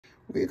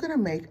We're going to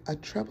make a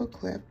treble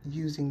clef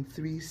using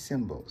 3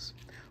 symbols.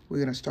 We're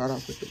going to start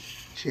off with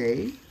a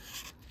J,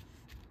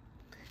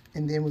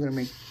 and then we're going to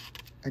make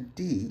a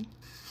D,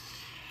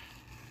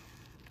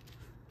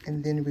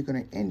 and then we're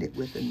going to end it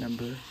with the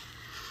number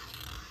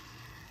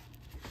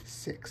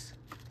 6.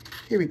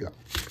 Here we go.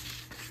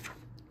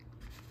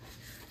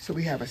 So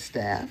we have a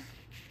staff,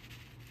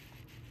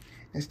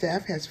 and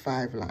staff has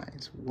 5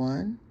 lines.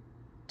 1,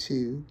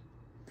 2,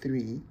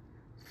 3,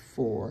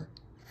 4,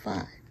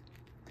 5.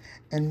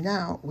 And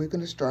now we're going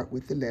to start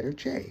with the letter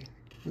J.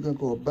 We're going to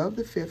go above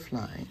the 5th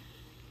line,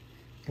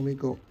 and we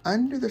go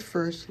under the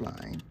 1st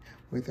line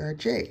with our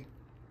J.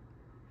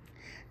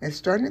 And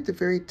starting at the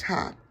very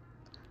top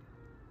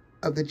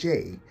of the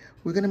J,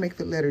 we're going to make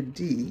the letter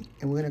D,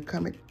 and we're going to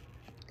come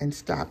and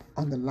stop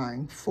on the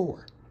line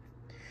 4.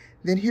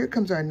 Then here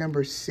comes our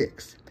number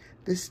 6.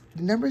 This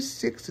number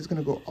 6 is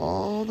going to go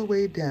all the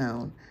way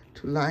down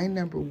to line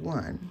number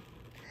 1,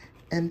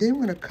 and then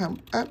we're going to come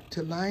up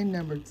to line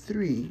number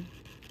 3,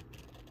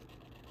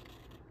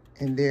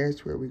 and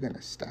there's where we're going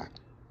to stop.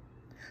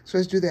 So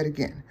let's do that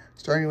again,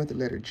 starting with the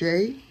letter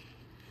J.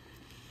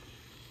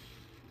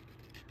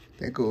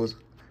 That goes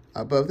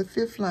above the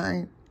 5th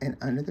line and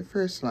under the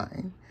 1st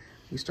line.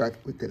 We start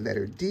with the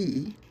letter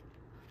D.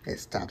 That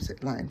stops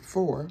at line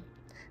 4.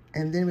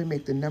 And then we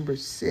make the number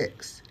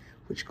 6,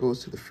 which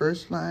goes to the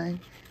 1st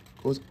line,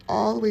 goes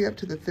all the way up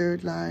to the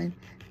 3rd line,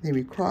 then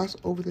we cross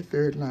over the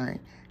 3rd line,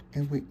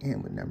 and we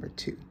end with number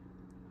 2.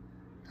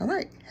 All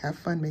right, have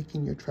fun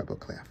making your treble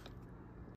clef.